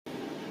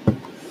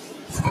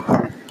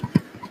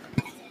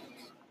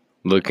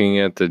Looking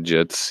at the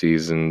Jets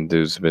season,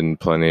 there's been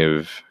plenty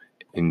of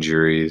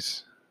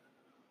injuries.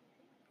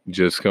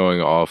 Just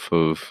going off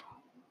of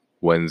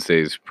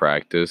Wednesday's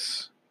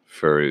practice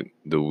for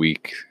the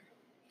Week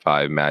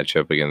 5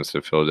 matchup against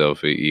the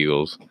Philadelphia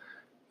Eagles,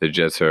 the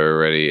Jets are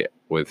already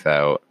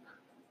without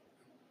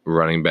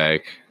running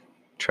back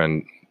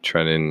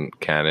Trenton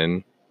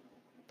Cannon,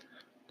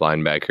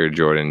 linebacker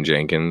Jordan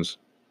Jenkins,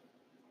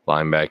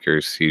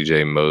 linebacker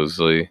C.J.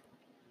 Mosley,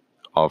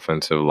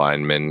 offensive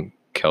lineman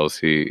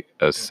Kelsey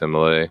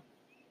Asimile,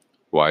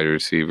 wide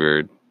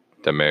receiver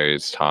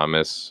Demaryius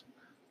Thomas,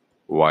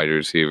 wide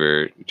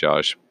receiver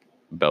Josh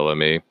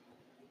Bellamy,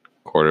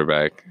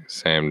 quarterback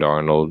Sam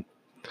Darnold,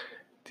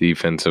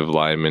 defensive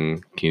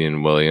lineman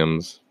Keenan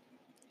Williams,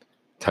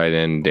 tight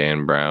end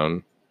Dan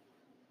Brown,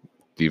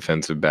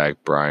 defensive back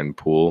Brian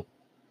Poole.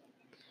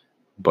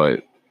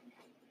 But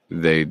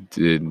they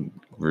did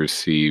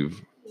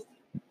receive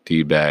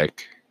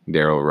D-back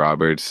Daryl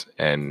Roberts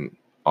and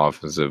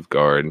offensive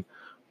guard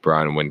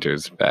Brian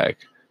Winters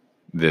back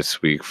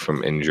this week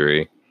from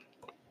injury.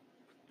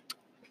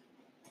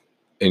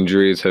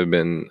 Injuries have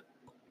been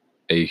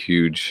a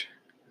huge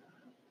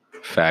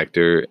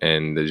factor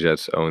in the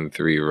Jets'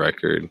 0-3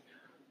 record,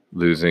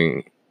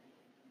 losing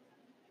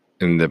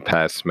in the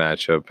past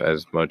matchup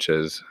as much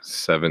as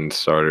 7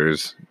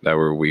 starters that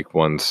were Week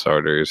 1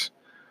 starters.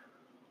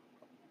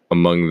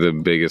 Among the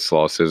biggest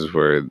losses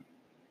were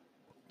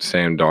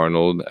Sam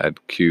Darnold at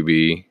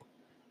QB,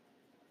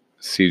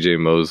 C.J.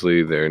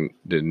 Mosley, the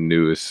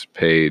newest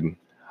paid,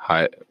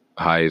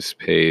 highest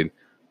paid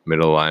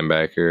middle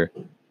linebacker,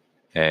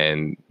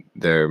 and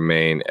their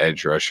main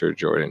edge rusher,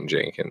 Jordan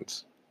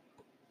Jenkins.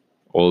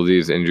 All of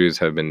these injuries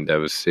have been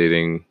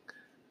devastating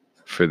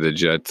for the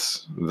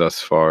Jets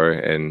thus far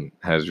and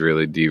has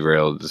really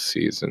derailed the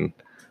season.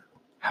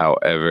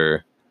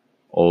 However,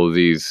 all of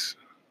these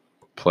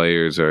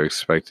players are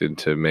expected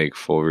to make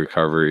full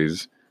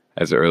recoveries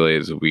as early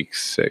as Week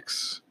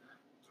 6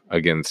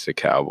 against the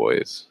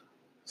Cowboys.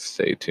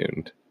 Stay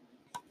tuned.